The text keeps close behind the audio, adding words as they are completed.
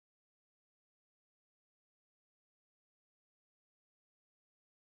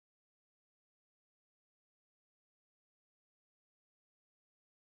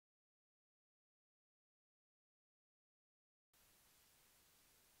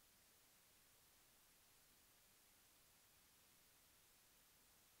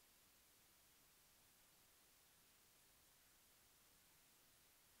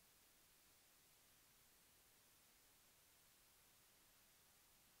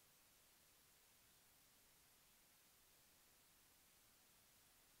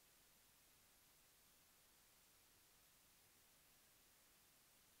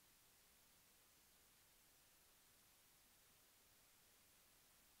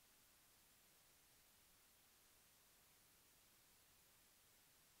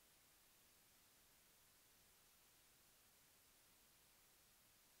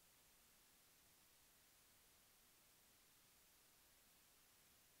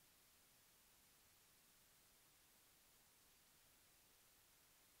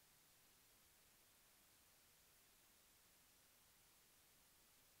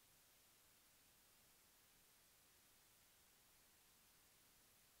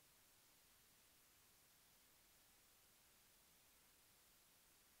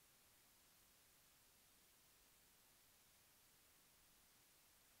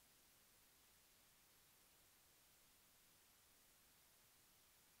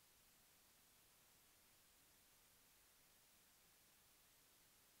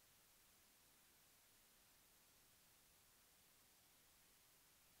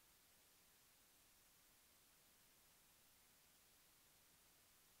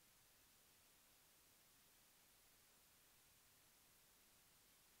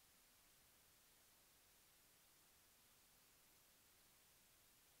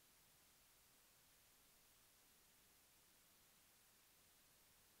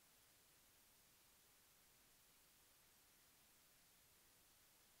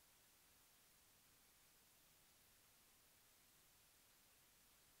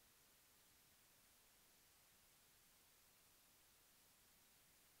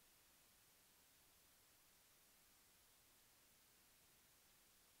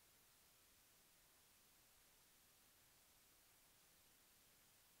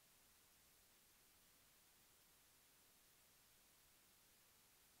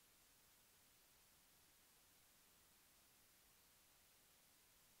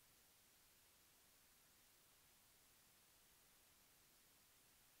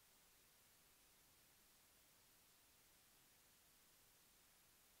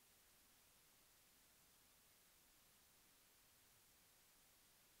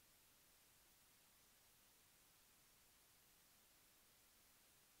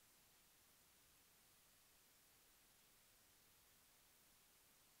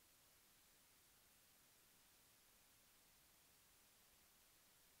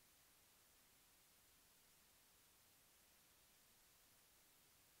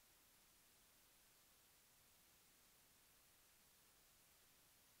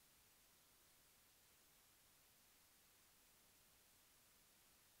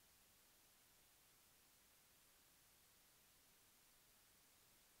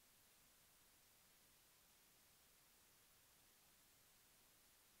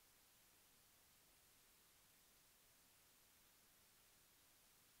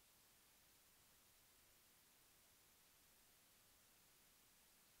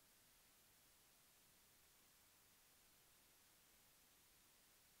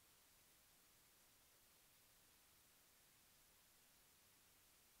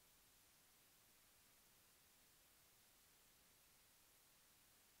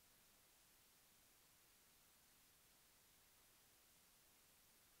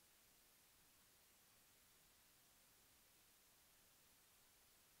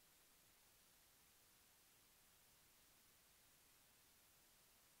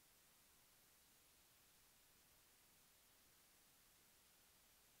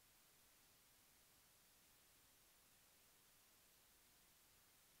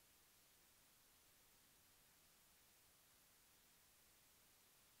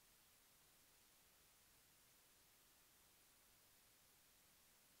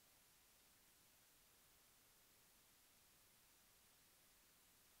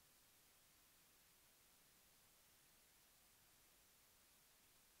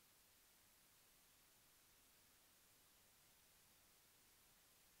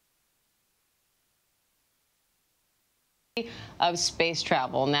of space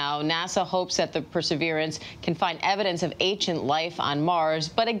travel. Now, NASA hopes that the Perseverance can find evidence of ancient life on Mars,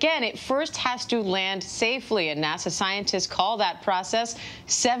 but again, it first has to land safely, and NASA scientists call that process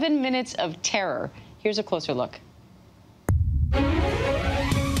 7 minutes of terror. Here's a closer look.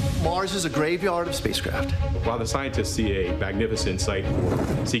 Mars is a graveyard of spacecraft. While the scientists see a magnificent site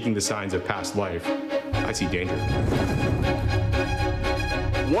for seeking the signs of past life, I see danger.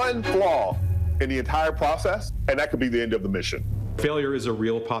 One flaw in the entire process, and that could be the end of the mission. Failure is a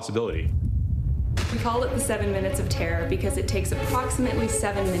real possibility. We call it the 7 minutes of terror because it takes approximately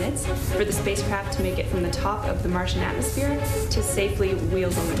 7 minutes for the spacecraft to make it from the top of the Martian atmosphere to safely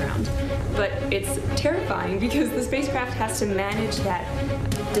wheels on the ground. But it's terrifying because the spacecraft has to manage that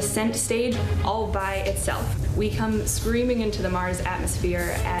descent stage all by itself. We come screaming into the Mars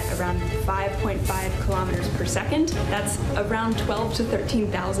atmosphere at around 5.5 kilometers per second. That's around 12 to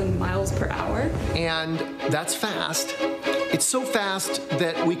 13,000 miles per hour. And that's fast. It's so fast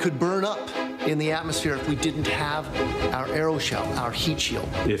that we could burn up in the atmosphere if we didn't have our aeroshell, our heat shield.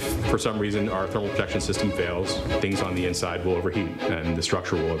 If for some reason our thermal protection system fails, things on the inside will overheat and the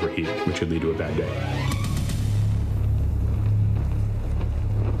structure will overheat, which could lead to a bad day.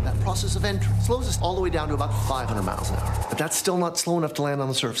 That process of entry slows us all the way down to about 500 miles an hour. But that's still not slow enough to land on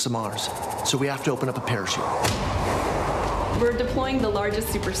the surface of Mars. So we have to open up a parachute. We're deploying the largest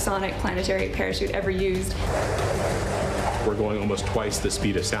supersonic planetary parachute ever used. We're going almost twice the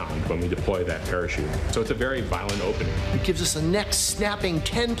speed of sound when we deploy that parachute. So it's a very violent opening. It gives us a neck-snapping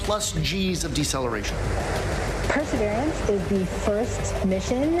 10 plus Gs of deceleration. Perseverance is the first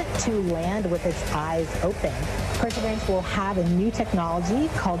mission to land with its eyes open. Perseverance will have a new technology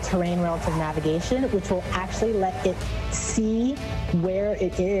called terrain relative navigation, which will actually let it see where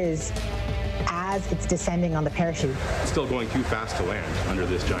it is as it's descending on the parachute. It's still going too fast to land under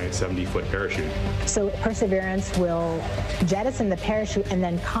this giant 70-foot parachute. So Perseverance will jettison the parachute and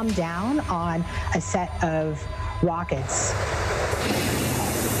then come down on a set of rockets.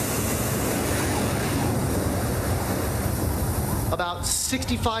 About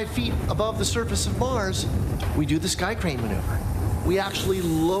 65 feet above the surface of Mars, we do the sky crane maneuver. We actually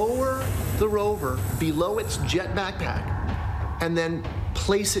lower the rover below its jet backpack and then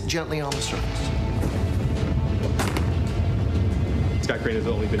place it gently on the surface. Sky crane has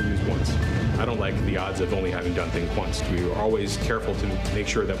only been used once. I don't like the odds of only having done things once. We are always careful to make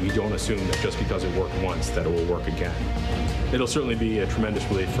sure that we don't assume that just because it worked once that it will work again. It'll certainly be a tremendous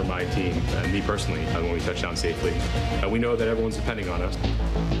relief for my team and me personally when we touch down safely. We know that everyone's depending on us.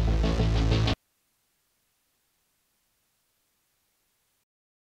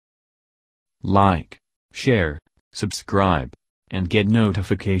 Like, share, subscribe, and get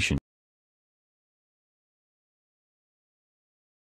notification.